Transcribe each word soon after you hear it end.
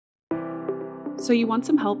So you want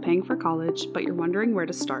some help paying for college, but you're wondering where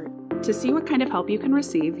to start. To see what kind of help you can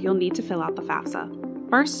receive, you'll need to fill out the FAFSA.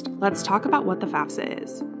 First, let's talk about what the FAFSA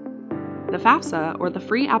is. The FAFSA, or the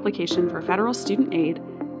Free Application for Federal Student Aid,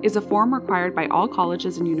 is a form required by all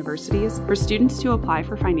colleges and universities for students to apply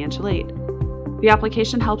for financial aid. The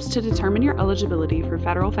application helps to determine your eligibility for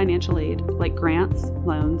federal financial aid, like grants,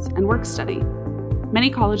 loans, and work study. Many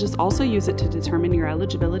colleges also use it to determine your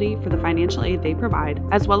eligibility for the financial aid they provide,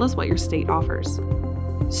 as well as what your state offers.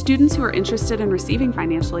 Students who are interested in receiving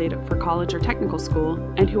financial aid for college or technical school,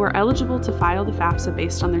 and who are eligible to file the FAFSA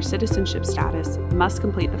based on their citizenship status, must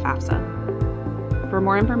complete the FAFSA. For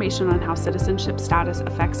more information on how citizenship status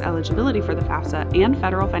affects eligibility for the FAFSA and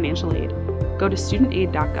federal financial aid, go to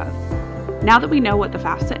studentaid.gov. Now that we know what the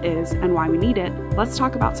FAFSA is and why we need it, let's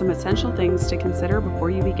talk about some essential things to consider before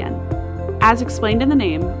you begin. As explained in the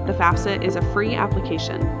name, the FAFSA is a free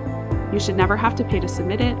application. You should never have to pay to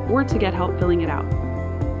submit it or to get help filling it out.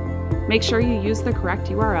 Make sure you use the correct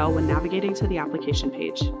URL when navigating to the application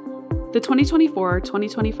page. The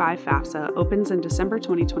 2024-2025 FAFSA opens in December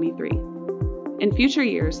 2023. In future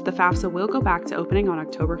years, the FAFSA will go back to opening on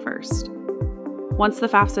October 1st. Once the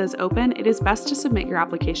FAFSA is open, it is best to submit your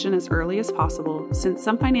application as early as possible, since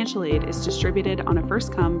some financial aid is distributed on a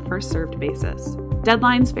first-come, first-served basis.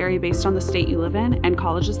 Deadlines vary based on the state you live in and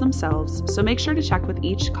colleges themselves, so make sure to check with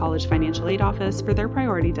each college financial aid office for their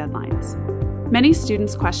priority deadlines. Many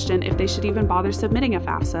students question if they should even bother submitting a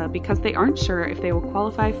FAFSA because they aren't sure if they will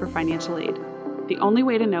qualify for financial aid. The only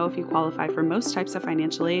way to know if you qualify for most types of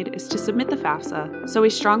financial aid is to submit the FAFSA, so we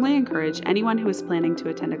strongly encourage anyone who is planning to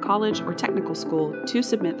attend a college or technical school to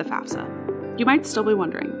submit the FAFSA. You might still be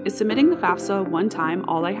wondering, is submitting the FAFSA one time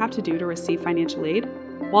all I have to do to receive financial aid?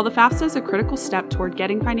 While the FAFSA is a critical step toward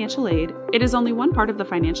getting financial aid, it is only one part of the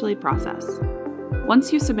financial aid process.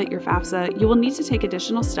 Once you submit your FAFSA, you will need to take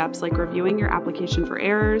additional steps like reviewing your application for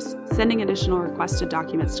errors, sending additional requested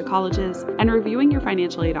documents to colleges, and reviewing your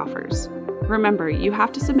financial aid offers. Remember, you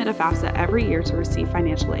have to submit a FAFSA every year to receive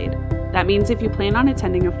financial aid. That means if you plan on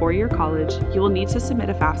attending a 4-year college, you will need to submit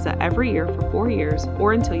a FAFSA every year for 4 years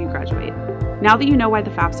or until you graduate. Now that you know why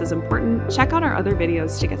the FAFSA is important, check out our other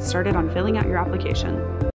videos to get started on filling out your application.